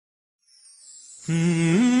الحمدللہ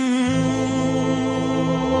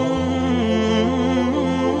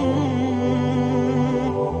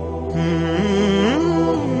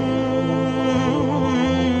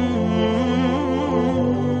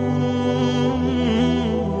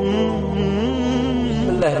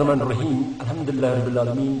رب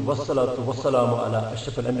العالمین والصلاة والسلام علی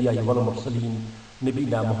اشرف الانبیاء والمرسلین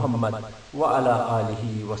نبینا محمد وعلی آلہ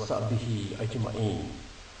وصحبہ اجمعین.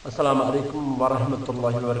 السلام علیکم ورحمۃ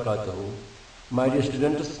اللہ وبرکاتہ. My dear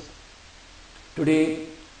students, today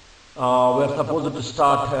we are supposed to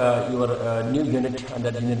start your new unit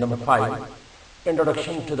under unit number 5,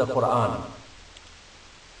 Introduction to the Quran.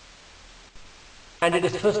 And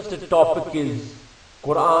its first topic is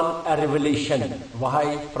Quran a revelation,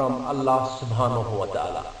 Wahy from Allah subhanahu wa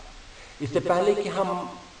ta'ala. اس سے پہلے کہ ہم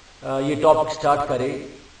یہ topic start کریں،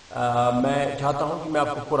 میں چاہتا ہوں کہ میں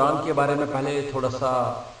آپ کو قرآن کے بارے میں پہلے تھوڑا سا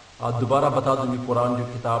دوبارہ بتا دوں کہ قرآن جو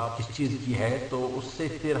کتاب کس چیز کی ہے، تو اس سے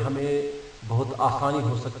پھر ہمیں بہت آسانی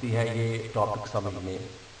ہو سکتی ہے یہ ٹاپک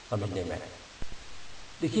سمجھنے میں.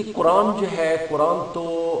 دیکھیے، قرآن جو ہے، قرآن تو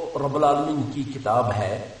رب العالمین کی کتاب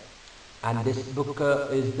ہے. And this book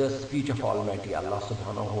is the speech of Almighty Allah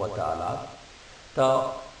subhanahu wa ta'ala.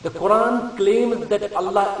 The Quran claims that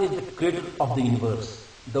Allah is the creator of the universe,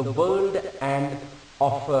 the world and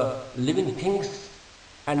of living things,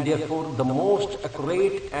 and therefore the most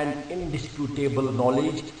accurate and indisputable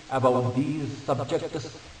knowledge about these subjects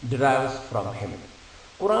derives from him.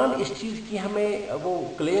 قرآن اس چیز کی ہمیں وہ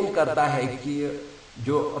کلیم کرتا ہے کہ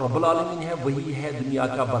جو رب العالمین ہے وہی ہے دنیا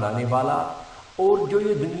کا بنانے والا، اور جو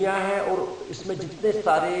یہ دنیا ہے اور اس میں جتنے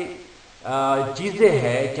سارے چیزیں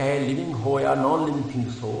ہیں، چاہے لیونگ ہو یا نان لیونگ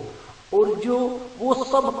تھنگس ہو، اور جو وہ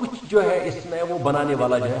سب کچھ جو ہے اس میں وہ بنانے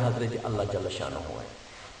والا جو ہے حضرت اللہ جل شانہ ہے.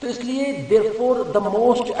 تو اس لیے therefore the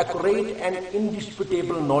most accurate and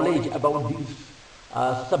indisputable knowledge about these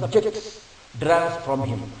subjects derives from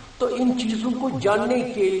him. تو ان چیزوں کو جاننے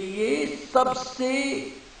کے لیے سب سے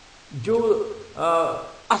جو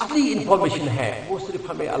اصلی انفارمیشن ہے وہ صرف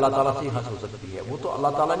ہمیں اللہ تعالیٰ سے ہی حاصل ہو سکتی ہے. وہ تو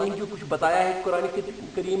اللہ تعالیٰ نے جو کچھ بتایا ہے قرآن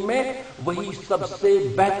کریم میں وہی سب سے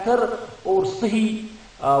بہتر اور صحیح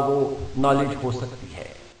وہ نالج ہو سکتی ہے.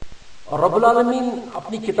 اور رب العالمین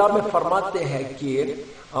اپنی کتاب میں فرماتے ہیں کہ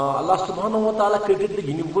اللہ سبحانہ و تعالیٰ created the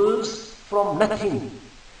universe from nothing,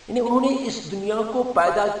 یعنی انہوں نے اس دنیا کو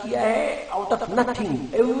پیدا کیا ہے out of nothing.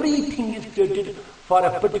 Every thing is created for a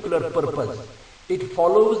particular purpose. It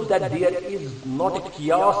follows that there is not a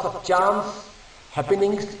chaos of chance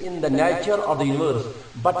happenings in the nature of the universe,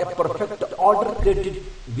 but a perfect order created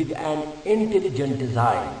with an intelligent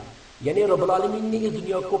design. یعنی رب العالمین نے اس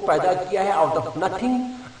دنیا کو پیدا کیا ہے out of nothing,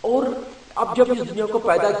 اور اب جب اس دنیا کو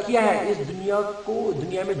پیدا کیا ہے، اس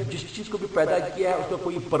دنیا میں جس چیز کو بھی پیدا کیا ہے اس کا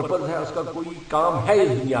کوئی پرپز ہے، اس کا کوئی کام ہے اس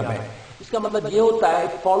دنیا میں. اس کا مطلب یہ ہوتا ہے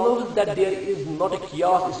follows that there is not a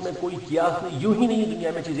chaos. اس میں کوئی chaos نہیں، یوں ہی نہیں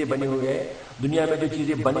دنیا میں چیزیں بنی ہوئی ہے. دنیا میں جو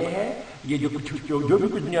چیزیں بنے ہیں، یہ جو بھی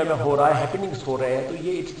کچھ دنیا میں ہو رہا ہے، ہیپننگس ہو رہے ہیں، تو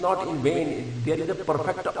یہ it's not in when. There is a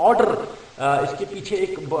perfect order. اس کے پیچھے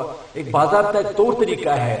ایک باضابطہ طور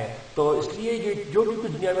طریقہ ہے. تو اس لیے یہ جو بھی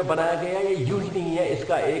کچھ دنیا میں بنایا گیا ہے یہ یوں ہی نہیں ہے، اس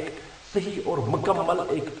کا ایک صحیح اور مکمل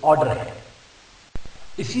ایک آرڈر ہے.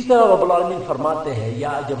 اسی طرح رب العالمین فرماتے ہیں،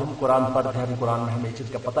 یا جب ہم قرآن پڑھتے ہیں، قرآن میں ہمیں اس چیز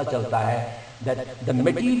کا پتہ چلتا ہے that the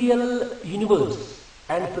material universe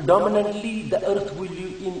and predominantly the earth we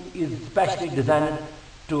live in is specially designed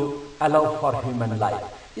to allow for human life.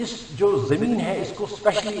 اس جو زمین ہے اس کو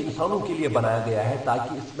اسپیشلی انسانوں کے لیے بنایا گیا ہے تاکہ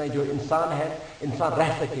اس میں جو انسان ہے انسان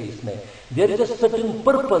رہ سکے. اس میں there is a certain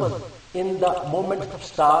purpose in the movements of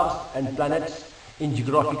stars and planets, in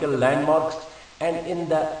geographical landmarks, and in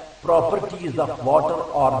the properties of water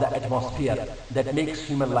or the atmosphere that makes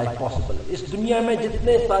human life possible. اس دنیا میں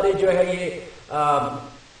جتنے سارے جو ہے یہ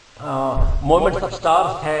مومنٹس آف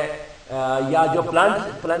سٹارز ہے یا جو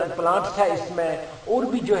پلانٹس ہے، اس میں اور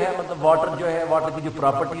بھی جو ہے مطلب واٹر کی جو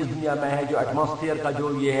پراپرٹیز دنیا میں ہے، جو ایٹماسفیئر کا جو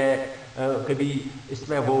یہ ہے، کبھی اس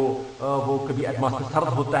میں وہ کبھی ایٹماسفیئر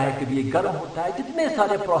سرد ہوتا ہے، کبھی یہ گرم ہوتا ہے. جتنے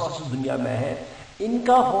سارے پروسیس دنیا میں ہے، ان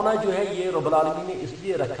کا ہونا جو ہے یہ رب العالمین نے اس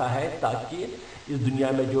لیے رکھا ہے تاکہ اس دنیا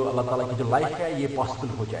میں جو اللہ تعالیٰ کی جو لائف ہے یہ پاسبل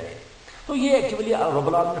ہو جائے. تو یہ ایکچولی رب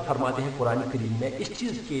العالمین فرماتے ہیں قرآن کریم میں اس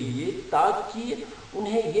چیز کے لیے تاکہ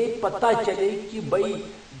انہیں یہ پتہ چلے کہ بھائی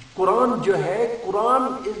قرآن جو ہے، قرآن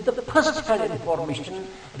از the first hand information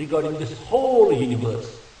regarding this whole universe.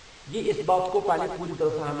 یہ اس بات کو پہلے پوری طرح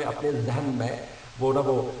سے ہمیں اپنے ذہن میں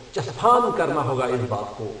وہ چسپان کرنا ہوگا اس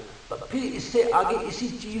بات کو. پھر اس سے آگے اسی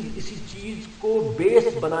چیز کو بیس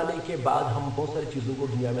بنانے کے بعد ہم بہت ساری چیزوں کو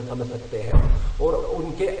دنیا میں سمجھ سکتے ہیں اور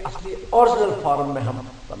ان کے اصلی اوریجنل فارم میں ہم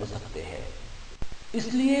سمجھ سکتے ہیں. اس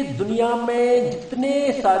لیے دنیا میں جتنے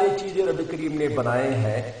سارے چیزیں رب کریم نے بنائے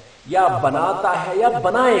ہیں یا بناتا ہے یا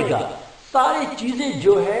بنائے گا، ساری چیزیں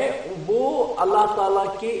جو ہے وہ اللہ تعالیٰ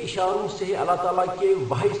کے اشاروں سے، اللہ تعالیٰ کے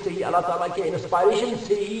وحی سے ہی، اللہ تعالیٰ کے انسپائریشن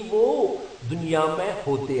سے ہی وہ دنیا میں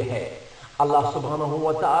ہوتے ہیں۔ Allah subhanahu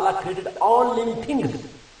wa ta'ala created all living things.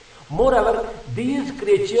 Moreover, these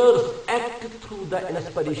creatures act through the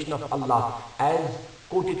inspiration of Allah, as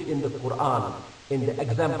quoted in the Quran, in the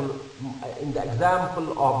example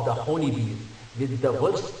of the honeybees, with the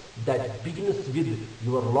verse that begins with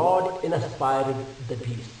your Lord inspired the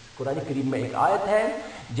bees. قرآن کریم میں ایک آیت ہے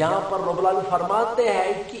جہاں پر رب العالمین فرماتے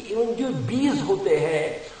ہیں کہ ان جو بیز ہوتے ہیں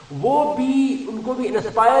وہ بھی، ان کو بھی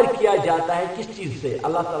انسپائر کیا جاتا ہے کس چیز سے؟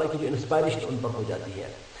 اللہ تعالیٰ کی جو انسپائریشن ان پر ہو جاتی ہے۔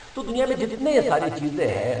 تو دنیا میں جتنے ساری چیزیں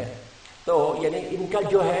ہیں تو یعنی ان کا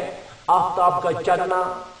جو ہے آفتاب کا چڑھنا،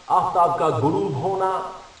 آفتاب کا غروب ہونا،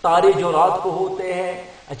 تارے جو رات کو ہوتے ہیں،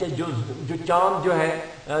 اچھا جو چاند جو ہے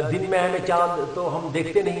دن میں ہمیں چاند تو ہم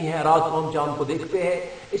دیکھتے نہیں ہیں، رات کو ہم چاند کو دیکھتے ہیں،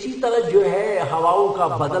 اسی طرح جو ہے ہواؤں کا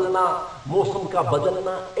بدلنا، موسم کا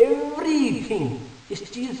بدلنا، ایوری تھنگ، اس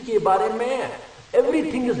چیز کے بارے میں every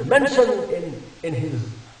thing is mentioned in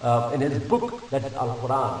his book, that is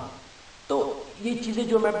القرآن۔ تو یہ چیزیں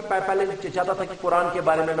جو میں پہلے چاہتا تھا کہ قرآن کے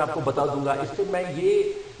بارے میں آپ کو بتا دوں گا، اس سے میں یہ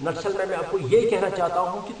نقشل میں آپ کو یہ کہنا چاہتا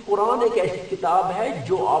ہوں کہ قرآن ایک ایسی کتاب ہے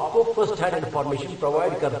جو آپ کو فرسٹ ہینڈ انفارمیشن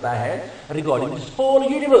پرووائڈ کرتا ہے regarding this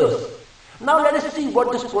whole universe. Now let us see what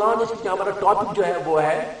this قرآن از۔ ہمارا ٹاپک جو ہے وہ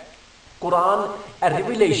ہے قرآن اے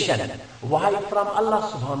ریویلیشن، وحی فرام اللہ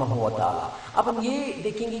سبحانہ و تعالیٰ۔ اب ہم یہ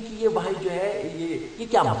دیکھیں گے کہ یہ وحی جو ہے یہ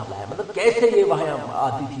کیا مسئلہ ہے، مطلب کیسے یہ وحی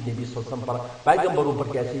آتی تھی نبی صلی اللہ علیہ وسلم پر، پیغمبروں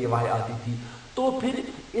پر کیسے یہ وحی آتی تھی، تو پھر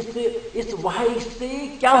اس وحی سے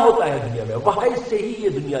کیا ہوتا ہے دنیا میں، وحی سے ہی یہ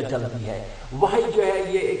دنیا چلتی ہے۔ وحی جو ہے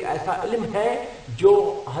یہ ایک ایسا علم ہے جو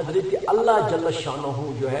حضرت اللہ جل شانہ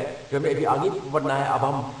جو ہے، جو ہمیں ابھی آگے بڑھنا ہے۔ اب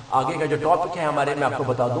ہم آگے کا جو ٹاپک ہے ہمارے، میں آپ کو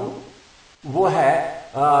بتا دوں، وہ ہے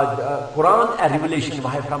قرآن اے ریویلیشن،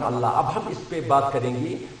 وحی فرام اللہ۔ اب ہم اس پہ بات کریں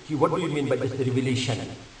گے کہ what do you mean by this revelation.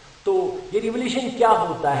 تو یہ ریویلیشن کیا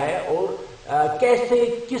ہوتا ہے اور کیسے،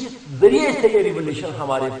 کس ذریعے سے یہ ریویلیشن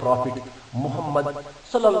ہمارے پروفٹ محمد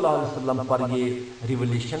صلی اللہ علیہ وسلم پر یہ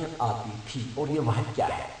ریویلیشن آتی تھی، اور یہ وحی کیا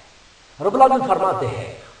ہے؟ رب العالمین فرماتے ہیں،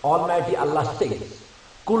 Almighty Allah says,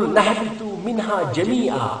 قُلْ نَهْبِطُوا مِنْهَا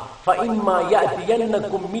جَمِيعًا فَإِمَّا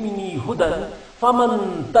يَأْتِيَنَّكُم مِّنِّي هُدًى فَمَن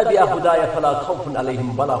تَبِعَ هُدَايَ فَلَا خَوْفٌ عَلَيْهِمْ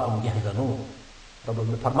وَلَا هُمْ يَحْزَنُونَ۔ رب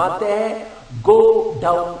العالمین فرماتے ہیں،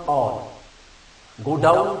 Go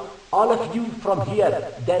down all of you from here,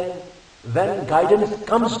 then when guidance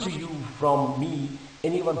comes to you from me,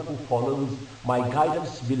 anyone who follows my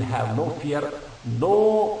guidance will have no fear,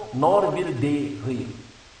 nor will they fear۔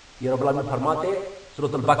 یہ رب العالمین فرماتے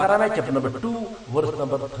سورۃ البقرہ میں چیپٹر نمبر 2 ورس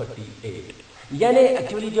نمبر 38۔ یعنی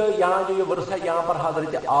actually جو یہاں جو یہ ورس ہے، یہاں پر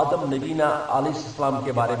حضرت آدم نبینا علیہ السلام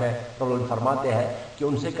کے بارے میں رب العالمین فرماتے ہیں کہ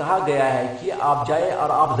ان سے کہا گیا ہے کہ آپ جائے اور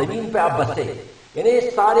آپ زمین پہ آپ بسے، یعنی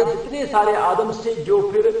سارے جتنے سارے آدم سے جو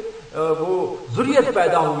پھر وہ ذریت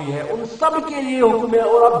پیدا ہوئی ہے ان سب کے لیے حکم ہے،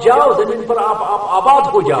 اور آپ جاؤ زمین پر، آپ آباد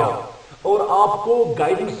ہو جاؤ، اور آپ کو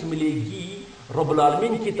گائیڈنس ملے گی رب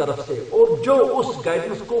العالمین کی طرف سے، اور جو اس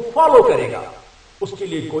گائیڈنس کو فالو کرے گا اس کے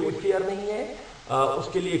لیے کوئی فیئر نہیں ہے، اس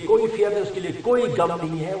کے لیے کوئی فیئر نہیں، اس کے لیے کوئی غم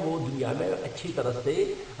نہیں ہے، وہ دنیا میں اچھی طرح سے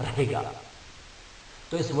رہے گا۔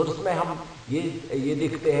 تو اس ورس میں ہم یہ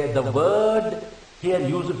دیکھتے ہیں، the word here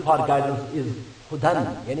used for guidance is خدن،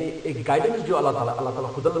 یعنی ایک گائیڈنس جو اللہ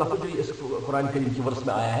تعالیٰ خدن لفظ جو اس قرآن کریم کی ورس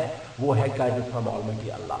میں آیا ہے وہ ہے guidance from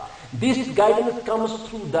Almighty Allah. This guidance comes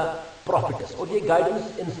through the prophets, اور یہ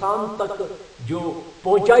گائیڈنس انسان تک جو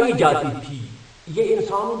پہنچائی جاتی تھی، یہ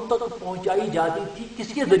انسانوں تک پہنچائی جاتی تھی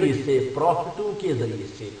کس کے ذریعے سے؟ پروفیٹوں کے ذریعے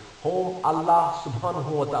سے، whom Allah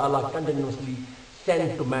subhanahu wa ta'ala continuously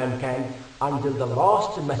sent to mankind until the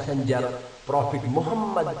last messenger, Prophet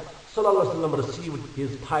Muhammad صلی اللہ علیہ وسلم received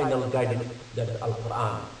his final guidance, that is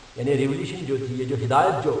Al-Quran۔ یعنی ریولیوشن جو تھی، یہ جو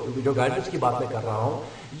ہدایت جو گائیڈنس کی بات میں کر رہا ہوں،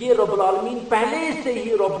 یہ رب العالمین پہلے سے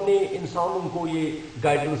ہی رب نے انسانوں کو یہ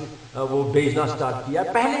گائیڈنس وہ بھیجنا سٹارٹ کیا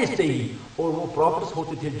پہلے سے ہی، اور وہ پروفٹس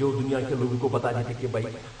ہوتے تھے جو دنیا کے لوگوں کو بتاتے تھے کہ بھائی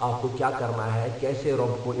آپ کو کیا کرنا ہے، کیسے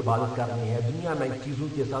رب کو عبادت کرنی ہے، دنیا میں چیزوں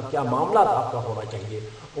کے ساتھ کیا معاملات آپ کا ہونا چاہیے،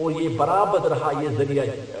 اور یہ برابر رہا یہ ذریعہ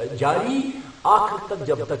جاری آخر تک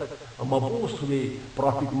جب تک مبعوث ہوئے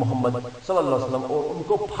پروفٹ محمد صلی اللہ علیہ وسلم، اور ان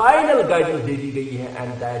کو فائنل گائیڈنس دے دی گئی ہے،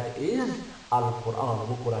 اینڈ دیٹ از القرآن،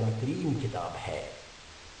 وہ قرآن کریم کتاب ہے۔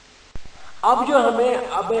 اب جو ہمیں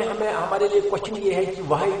ہمارے لیے کوشچن یہ ہے کہ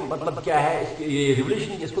وحی مطلب کیا ہے، یہ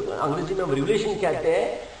ریولیشن، اس کو انگریزی میں ریولیشن کہتے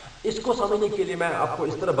ہیں۔ اس کو سمجھنے کے لیے میں آپ کو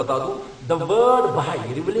اس طرح بتا دوں، دا ورڈ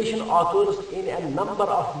وحی revelation آکرز in a number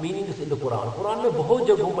of meanings ان دا قرآن۔ قرآن میں بہت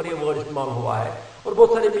جگہوں پر یہ ورڈ استعمال ہوا ہے، اور بہت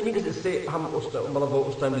سارے میننگز اس سے ہم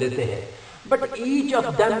اس ٹائم لیتے ہیں۔ But each of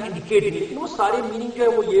them indicating, لیکن وہ سارے میننگ جو ہے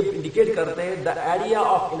وہ یہ انڈیکیٹ کرتے ہیں the area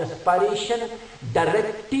of inspiration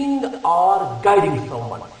directing اور گائیڈنگ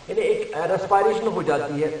سم ون، یعنی ایک انسپائریشن ہو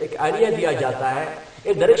جاتی ہے، ایک ایریا دیا جاتا ہے،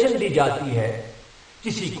 ایک ڈائریکشن دی جاتی ہے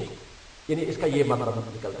کسی کو، یعنی اس کا یہ مطلب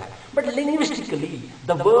نکلتا ہے. But لنگوسٹکلی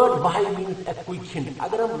the word Wahi means a quick hint.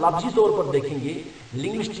 اگر ہم لفظی طور پر دیکھیں گے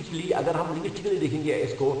لنگوسٹکلی، اگر ہم لنگوسٹکلی دیکھیں گے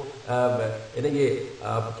اس کو، یعنی یہ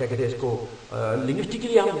کیا کہتے ہیں اس کو،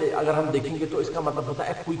 لنگوسٹکلی اگر ہم دیکھیں گے تو اس کا مطلب ہوتا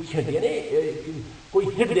ہے کوئک ہنٹ، یعنی کوئی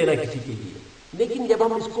ہنٹ دینا کسی کے لیے. لیکن جب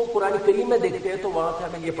ہم اس کو قرآن کریم میں دیکھتے ہیں تو وہاں سے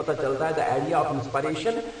ہمیں یہ پتہ چلتا ہے the area of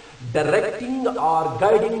inspiration directing اور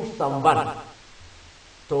گائیڈنگ سم ون.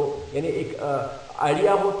 تو یعنی ایک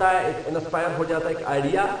آئیڈیا ہوتا ہے، ایک انسپائر ہو جاتا ہے، ایک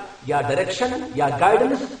آئیڈیا یا ڈائریکشن یا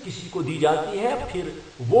گائیڈنس کسی کو دی جاتی ہے، پھر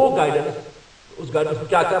وہ گائیڈنس، اس گائیڈنس کو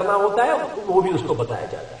کیا کرنا ہوتا ہے وہ بھی اس کو بتایا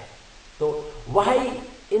جاتا ہے. تو واہی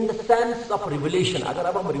ان دا سینس آف ریولیشن، اگر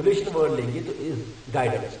اب ہم ریولیشن ورڈ لیں گے تو از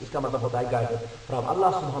گائیڈنس، اس کا مطلب ہوتا ہے گائیڈنس فرام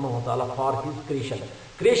اللہ سبحانہ و تعالیٰ فار ہز کریشن.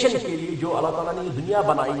 کریشن کے لیے جو اللہ تعالیٰ نے یہ دنیا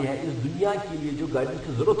بنائی ہے، اس دنیا کے لیے جو گائیڈنس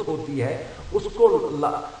کی ضرورت ہوتی ہے اس کو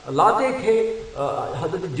لاتے تھے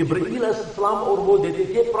حضرت جبرائیل علیہ السلام، اور وہ دیتے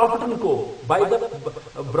تھے پروفیٹن کو، by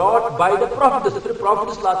the brought by the prophets. پھر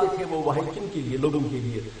پروفیٹس لاتے تھے وہ وحی کن کے لیے، لوگوں کے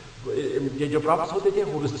لیے. یہ جو پروفیٹس ہوتے تھے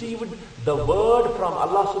وہ ریسیوڈ دا ورڈ فرام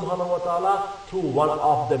اللہ سبحانہ و تعالیٰ through one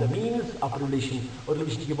of the means of relation. اور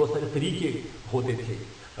ریلیشن کے بہت سارے طریقے ہوتے تھے،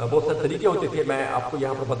 بہت سارے طریقے ہوتے تھے. میں آپ کو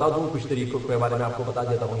یہاں پر بتا دوں کچھ طریقوں کے بارے میں آپ کو بتا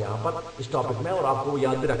دیتا ہوں یہاں پر اس ٹاپک میں، اور آپ کو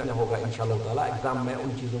یاد بھی رکھنا ہوگا انشاءاللہ تعالیٰ ایگزام میں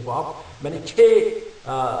ان چیزوں کو. آپ میں نے 6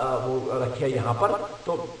 وہ رکھے یہاں پر.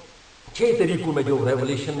 تو 6 طریقوں میں جو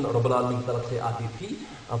ریولیشن رب العالمین کی طرف سے آتی تھی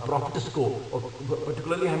پروفٹس کو، اور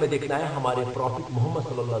پرٹیکولرلی ہمیں دیکھنا ہے ہمارے پروفٹ محمد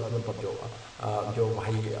صلی اللہ علیہ وسلم پر جو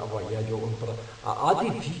وحی جو ان پر آتی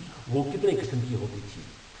تھی وہ کتنے قسم کی ہوتی تھی.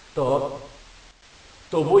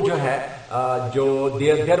 تو وہ جو ہے جو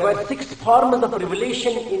there were 6 forms of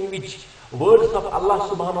revelation in which words of Allah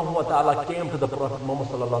subhanahu wa ta'ala came to the Prophet Muhammad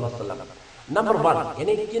sallallahu alaihi wasallam. Number 1،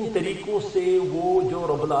 یعنی کن طریقوں سے وہ جو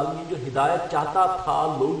رب العالمین جو ہدایت چاہتا تھا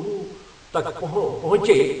لوگوں تک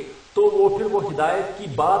پہنچے، تو وہ پھر وہ ہدایت کی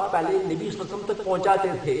بات پہلے نبی صلی اللہ علیہ وسلم تک پہنچاتے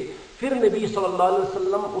تھے. پھر نبی صلی اللہ علیہ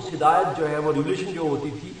وسلم اس ہدایت جو ہے وہ ریولیشن جو ہوتی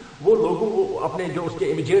تھی وہ لوگوں کو اپنے جو اس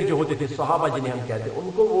کے امیجیٹ جو ہوتے تھے صحابہ جنہیں ہم کہتے ہیں ان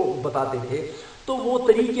کو وہ بتاتے تھے. تو وہ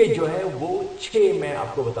طریقے جو ہے وہ 6 میں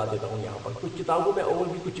آپ کو بتا دیتا ہوں یہاں پر. کچھ کتابوں میں اور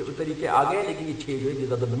بھی کچھ طریقے آ گئے، لیکن یہ 6 جو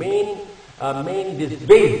ہے مین دس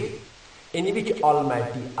ویز ان وچ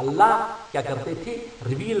آلمائٹی اللہ کیا کرتے تھے،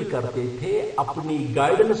 ریویل کرتے تھے اپنی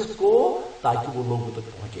گائیڈنس کو تاکہ وہ لوگوں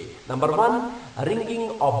تک پہنچے. Number 1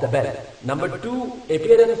 ringing of the bell. Number 2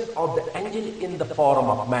 appearance of the angel in the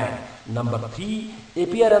form of main. Number 3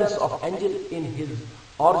 appearance of Angel in his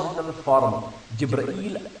original form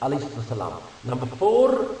جبرائیل علیہ السلام. نمبر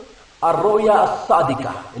 4 الرؤیا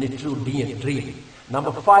الصادقہ یعنی true dream.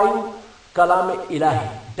 نمبر 5 کلام الہی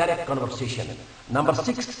direct conversation. نمبر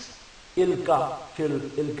 6 القا فی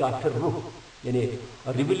الروح یعنی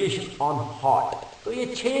ریولیشن آن heart. تو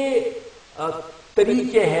یہ 6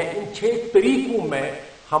 طریقے ہیں. ان 6 طریقوں میں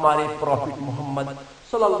ہمارے پروفٹ محمد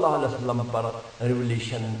صلی اللہ علیہ وسلم پر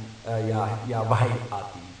ریولیشن یا وحی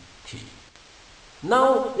آتی تھی. Now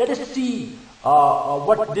let us see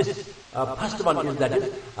what this first one is, that is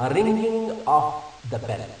ringing of the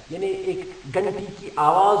bell. یعنی ایک گھنٹی کی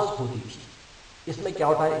آواز ہوتی تھی. اس میں کیا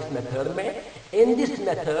ہوتا ہے اس میتھڈ میں، in this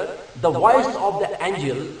method the voice of the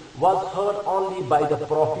angel was heard only by the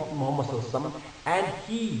prophet Muhammad sallallahu alaihi wasallam and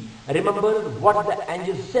he remembered what the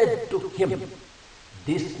angel said to him.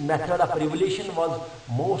 This method of revelation was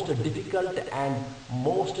most difficult and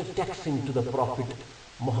most taxing to the prophet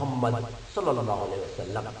محمد صلی اللہ علیہ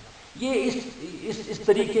وسلم. یہ اس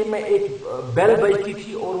طریقے میں ایک بیل بجتی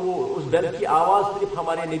تھی اور وہ اس بیل کی آواز صرف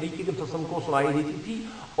ہمارے نبی کریم صلی اللہ علیہ وسلم کو سنائی دیتی تھی،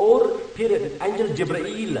 اور پھر اینجل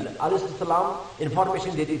جبرائیل علیہ السلام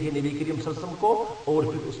انفارمیشن دیتی تھی نبی کریم صلی اللہ علیہ وسلم کو،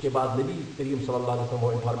 اور پھر اس کے بعد نبی کریم صلی اللہ علیہ وسلم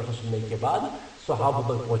وہ انفارمیشن سننے کے بعد صحابہ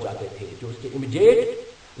تک پہنچاتے تھے جو اس کے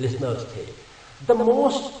امیجیٹ لسنرز تھے.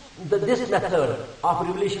 This method of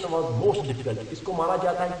revelation was most difficult. اس کو مانا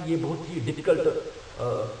جاتا ہے کہ یہ بہت ہی ڈفیکلٹ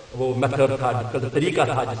وہ میتھڈ تھا، ڈفیکلٹ طریقہ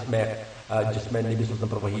تھا جس میں نبی صلی اللہ علیہ وسلم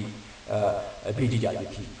پر وحی بھیجی جاتی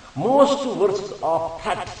تھی. Most words of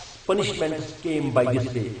threats punishments came by this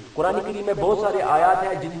وے. قرآن کریم میں بہت سارے آیات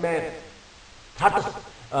ہیں جن میں تھریٹس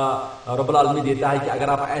رب العالمین دیتا ہے کہ اگر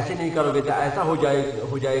آپ ایسے نہیں کرو گے تو ایسا ہو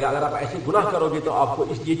جائے گا، اگر آپ ایسے گناہ کرو گے تو آپ کو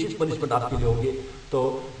یہ چیز پنشمنٹ آپ کے لیے ہوگی. تو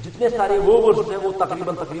جتنے سارے وہ ورڈز ہیں وہ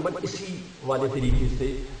تقریباً اسی والے طریقے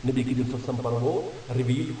سے نبی کی وسلم پر وہ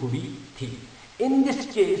ریویل ہوئی تھی. In this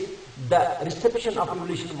case the reception of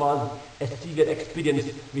revelation was a severe experience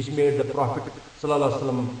which made the Prophet sallallahu alaihi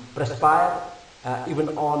wasallam perspire even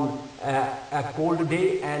on a cold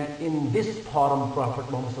day, and in this form Prophet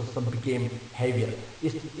Muhammad sallallahu alaihi wasallam became heavier.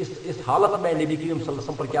 इस हालत में नबी करीम सल्लल्लाहु अलैहि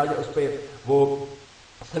वसल्लम पर क्या हो, उस पर वो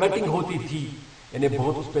स्वेटिंग होती थी, यानी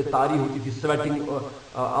बहुत उस पर तारी होती थी, स्वेटिंग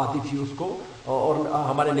आती थी उसको, और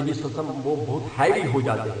हमारे नबी सल्लल्लाहु अलैहि वसल्लम वो बहुत हैवी हो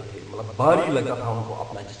जाते थे, मतलब भारी लगा था उनको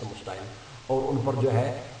अपना जिस्म उस टाइम, और उन पर जो है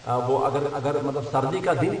वो अगर मतलब सर्दी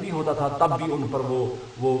का दिन भी होता था तब भी उन पर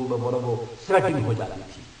वो स्वेटिंग हो जाती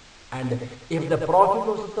थी. And if the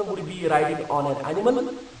Prophet would be riding on an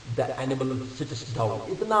animal, the animal sits down.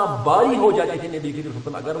 इतना भारी हो जाते थे नबी करीम सल्लल्लाहु अलैहि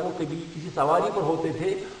वसल्लम, अगर वो कभी किसी सवारी पर होते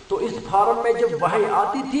थे तो इस फॉर्म में जब वही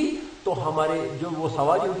आती थी तो हमारे जो वो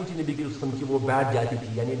सवारी होती थी नबी करीम सल्लल्लाहु अलैहि वसल्लम की, वो बैठ जाती थी,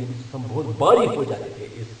 यानी नबी सल्लल्लाहु अलैहि वसल्लम बहुत भारी हो जाते थे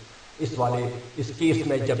इस केस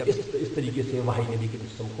में, जब इस तरीके से वही नबी करीम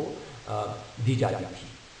सल्लल्लाहु अलैहि वसल्लम को दी जाती थी.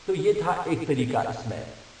 तो ये था एक तरीका इसमें.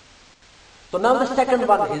 तो now the second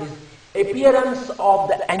one is appearance of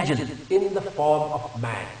the angel in the form of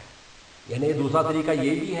man. यानी दूसरा तरीका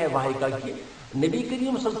ये भी है वाही का कि नबी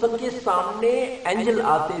करीम सल्लल्लाहु अलैहि वसल्लम के सामने एंजल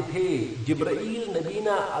आते थे, जिब्राइल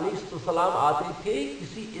नबीना अलैहिस्सलाम आते थे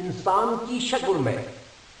किसी इंसान की शक्ल में.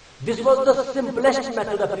 This was the simplest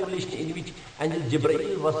method of revelation in which angel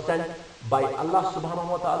Jibreel was sent by Allah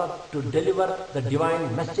subhanahu wa ta'ala to deliver the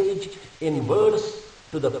divine message in words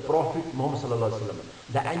to the Prophet Muhammad sallallahu alaihi wasallam.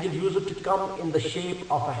 The angel used to come in the shape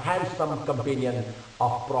of a handsome companion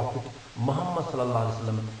of Prophet Muhammad sallallahu alaihi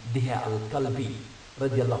wasallam, Dihya al-Kalbi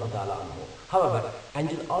radiyallahu ta'ala anhu. However,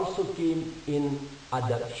 angel also came in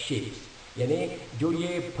other shapes. यानी जो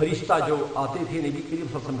ये फरिश्ता जो आते थे नबी करीम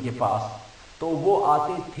सल्लल्लाहु अलैहि वसल्लम के पास, तो वो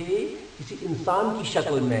आते थे किसी इंसान की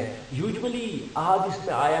शक्ल में. यूजुअली अहादीस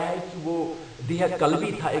में आया है कि वो दिया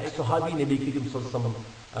कल्बी था, एक सहाबी नबी करीम सल्लल्लाहु अलैहि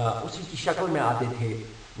वसल्लम उसी की शक्ल में आते थे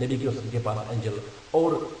नबी करीम के पास एंजल. और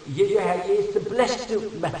ये जो है ये सिंपलेस्ट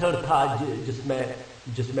मेथड था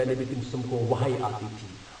जिसमें नबी करीम को वही आती थी.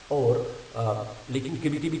 और लेकिन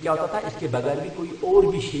कभी कभी क्या होता था, इसके बगैर भी कोई और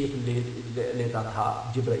भी शेप लेता था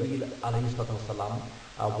जिब्राइल अलैहिस्सलाम.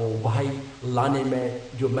 वो वही लाने में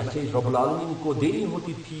जो मैसेज रब्बुल आलमीन को देनी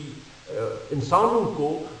होती थी इंसानों को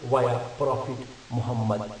वाया प्रॉफिट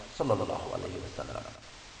मोहम्मद सल्लल्लाहु अलैहि वसल्लम.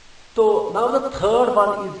 तो now the third one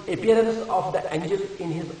is appearance of the angel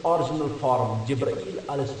in his original form, जिब्राइल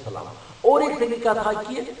अलैहिस्सलाम. और एक तरीका था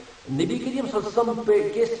कि नबी करीम सल्लल्लाहु अलैहि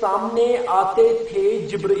वसल्लम के सामने आते थे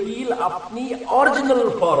जिब्राइल अपनी ओरिजिनल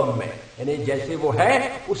फॉर्म में, यानी जैसे वो है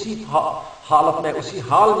उसी हालत में, उसी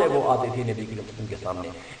हाल में वो आते थे नबी करीम सल्लल्लाहु अलैहि वसल्लम के सामने.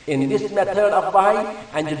 In this method of wahy,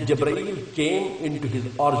 angel Jibreel came into his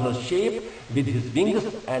original shape with his wings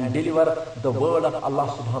and delivered the word of Allah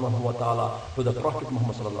subhanahu wa ta'ala to the Prophet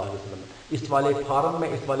Muhammad sallallahu alaihi wasallam. इस वाले form में,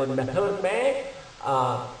 इस वाले method में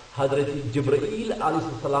हजरत जिब्राइल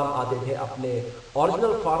अलैहिस्सलाम आते थे अपने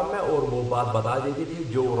ओरिजिनल फॉर्म में, और वो बात बता देते थे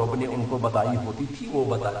जो रब ने उनको बताई होती थी, वो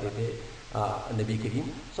बताते थे नबी करीम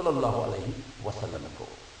सल्लल्लाहु अलैहि वसल्लम को.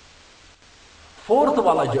 फोर्थ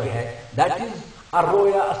वाला जो है that is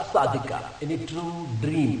अर्रोया अस्सादिका, in true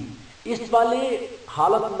dream. इस वाले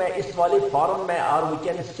हालत में, इस वाले फॉर्म में, और we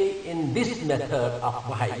can say in this method of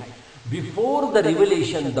Wahi, before the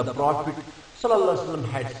revelation the profit सल्लल्लाहु अलैहि वसल्लम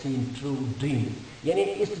हैड सीन ट्रू ड्रीम. यानी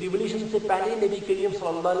इस रिवलेशन से पहले नबी करीम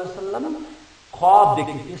सल्लल्लाहु अलैहि वसल्लम ख्वाब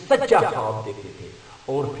देखते थे, सच्चा ख्वाब देखते थे,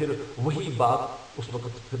 और फिर वही बात उस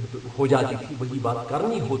वक्त फिर हो जाती थी, वही बात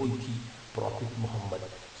करनी होती थी प्रॉफिट मोहम्मद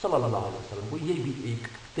सल्लल्लाहु अलैहि वसल्लम को. ये भी एक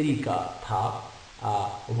तरीका था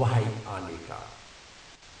वही आने का.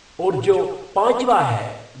 और जो पांचवा है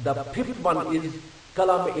the fifth one is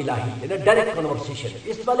Kalam Ilahi, in direct conversation.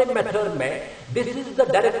 इस वाले मेथड में this is the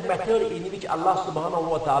direct method in विच अल्लाह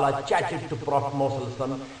सुब्हानहू व तआला चैटेड टू प्रॉफिट मोहम्मद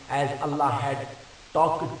सल्लल्लाहु अलैहि वसल्लम as Allah had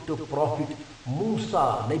talked to profit मूसा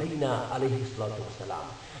नबीना अलैहिस्सलातु वस्सलाम.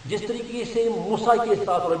 जिस तरीके से मूसा के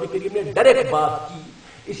साथ नबी करीम ने डायरेक्ट बात की,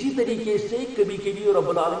 इसी तरीके से कभी कभी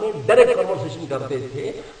रब्बुल आलमीन डायरेक्ट कन्वर्सेशन करते थे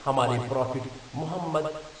हमारे प्रॉफिट मोहम्मद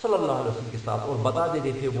सल्लल्लाहु अलैहि वसल्लम के साथ, और बता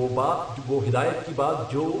देते थे वो बात, वो हिदायत की बात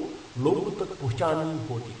जो लोगों तक पहुंचानी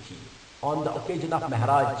होती थी. On the occasion of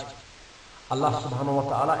Maharaj, Allah subhanahu wa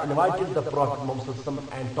ta'ala invited the Prophet Muhammad sallallahu alaihi wasallam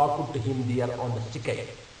and talked to him there on the Sikai.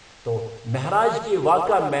 तो महराज के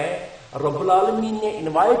वाक़ा में रब्बुल आलमीन ने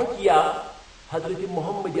इनवाइट किया हजरत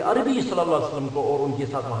मोहम्मद अरबी सल्लल्लाहु अलैहि वसल्लम को, और उनके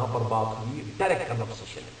साथ वहां पर बात हुई, direct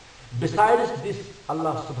conversation. Besides this,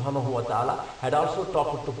 Allah subhanahu wa ta'ala had also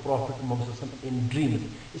talked to Prophet Muhammad sallallahu alaihi wasallam in dreams.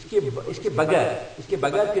 इसके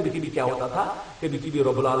बगैर कभी कभी क्या होता था, कभी कभी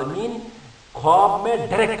रब्बुल आलमीन ख्वाब में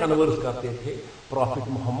डायरेक्ट कन्वर्स करते थे प्रॉफिट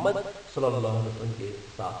मोहम्मद सल्लल्लाहु अलैहि वसल्लम के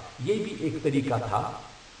साथ. ये भी एक तरीका था.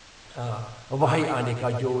 وحی آنے کا،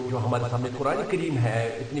 جو ہمارے سامنے قرآن کریم ہے،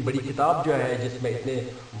 اتنی بڑی کتاب جو ہے جس میں اتنے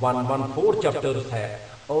 114 چیپٹرز ہے،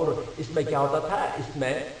 اور اس میں کیا ہوتا تھا، اس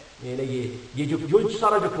میں یہ جو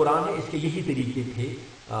سارا جو قرآن ہے اس کے یہی طریقے تھے،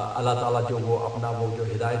 اللہ تعالیٰ جو وہ اپنا وہ جو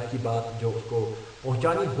ہدایت کی بات جو اس کو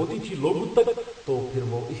پہنچانی ہوتی تھی لوگوں تک، تو پھر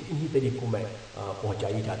وہ انہی طریقوں میں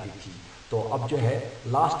پہنچائی جاتی تھی۔ تو اب جو ہے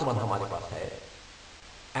لاسٹ ون ہمارے پاس ہے،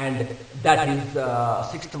 اینڈ دیٹ از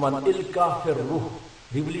سکسٹھ ون، القا فی الروح،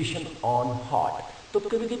 ریولیشن آن ہارٹ۔ تو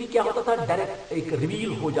کبھی کبھی کیا ہوتا تھا، ڈائریکٹ ایک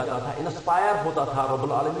ریویل ہو جاتا تھا، انسپائر ہوتا تھا، رب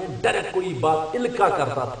العالمین ڈائریکٹ کوئی بات القا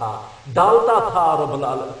کرتا تھا، ڈالتا تھا رب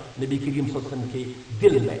العالمین نبی کریم صلی اللہ علیہ وسلم کے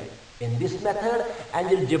دل میں۔ In this method,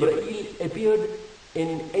 angel Jibreel appeared in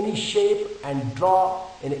any shape and draw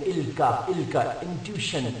an ilka,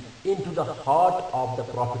 intuition into the heart of the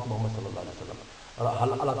Prophet Muhammad sallallahu alaihi wasallam۔ اور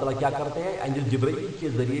اللہ تعالیٰ کیا کرتے ہیں، اینجل جبرائیل کے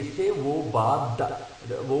ذریعے سے وہ بات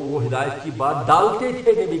وہ ہدایت کی بات ڈالتے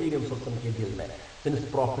تھے نبی کریم صلی اللہ علیہ وسلم کے دل میں۔ Since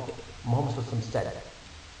Prophet Muhammad sallallahu alaihi wasallam said,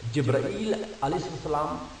 Jibreel alayhi salam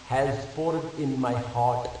has poured in my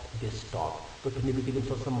heart this talk۔ تو پھر نبی کریم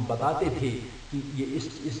صلی اللہ علیہ وسلم بتاتے تھے کہ یہ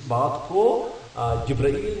اس بات کو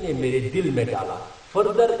جبرائیل نے میرے دل میں ڈالا۔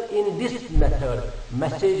 Further, in this method,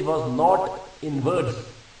 message was not in words,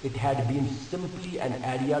 it had been simply an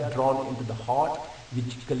area drawn into the heart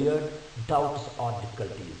which cleared doubts or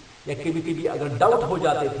difficulties۔ یا کبھی کبھی اگر ڈاؤٹ ہو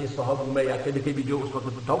جاتے تھے صحابہ میں، یا کبھی کبھی جو اس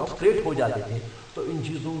وقت ڈاؤٹس کریٹ ہو جاتے تھے، تو ان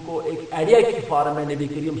چیزوں کو ایک آئیڈیا کی فارم میں نبی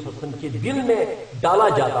کریم صلی اللہ علیہ وسلم کے دل میں ڈالا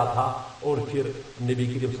جاتا تھا، اور پھر نبی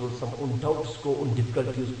کریم صلی اللہ علیہ وسلم ان ڈاؤٹس کو، ان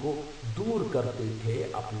ڈفیکلٹیز کو دور کرتے تھے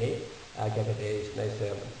اپنے کیا کہتے ہیں اس میں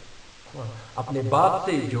سے اپنے بات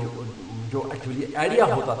سے، جو ایکچولی آئیڈیا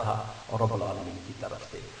ہوتا تھا اور رب العالمین کی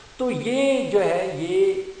طرف سے۔ تو یہ جو ہے،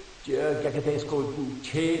 یہ کیا کہتے ہیں اس کو،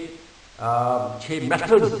 چھ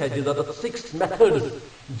میتھڈز ہے، سکس میتھڈز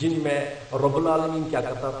جن میں رب العالمین کیا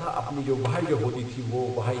کرتا تھا، اپنی جو وحی جو ہوتی تھی وہ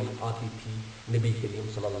وحی آتی تھی نبی کریم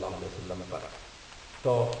صلی اللہ علیہ وسلم پر۔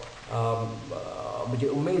 تو مجھے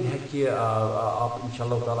امید ہے کہ آپ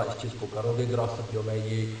انشاءاللہ تعالیٰ اس چیز کو کرو گے گراسپ۔ جو میں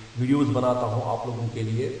یہ ویڈیوز بناتا ہوں آپ لوگوں کے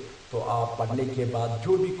لیے، تو آپ پڑھنے کے بعد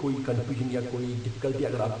جو بھی کوئی کنفیوژن یا کوئی ڈفیکلٹی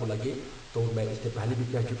اگر آپ کو لگے، تو میں اس سے پہلے بھی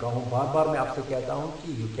کہہ چکا ہوں، بار بار میں آپ سے کہتا ہوں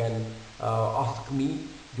کہ یو کین آسک می،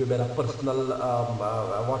 جو میرا پرسنل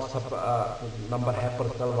واٹس ایپ نمبر ہے،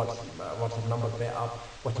 پرسنل واٹس ایپ نمبر پہ آپ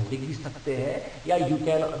کوشچن لکھ بھی سکتے ہیں، یا یو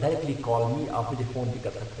کین ڈائریکٹلی کال می، آپ مجھے فون بھی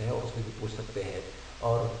کر سکتے ہیں اور اس میں بھی پوچھ سکتے ہیں۔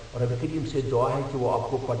 اور رب کریم سے دعا ہے کہ وہ آپ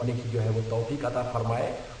کو پڑھنے کی جو ہے وہ توفیق عطا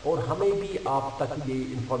فرمائے، اور ہمیں بھی آپ تک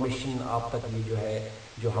یہ انفارمیشن، آپ تک یہ جو ہے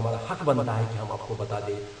جو ہمارا حق بنتا ہے کہ ہم آپ کو بتا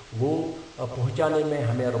دیں، وہ پہنچانے میں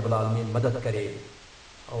ہمیں رب العالمین مدد کرے،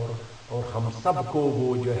 اور ہم سب کو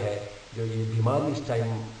وہ جو ہے جو یہ بیماری اس ٹائم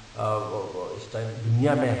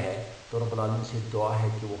دنیا میں ہے، تو رب العالمین سے دعا ہے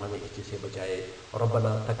کہ وہ ہمیں اس چیز سے بچائے۔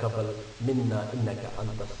 ربنا تقبل منا انک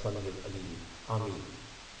انت السمیع العلیم، آمین۔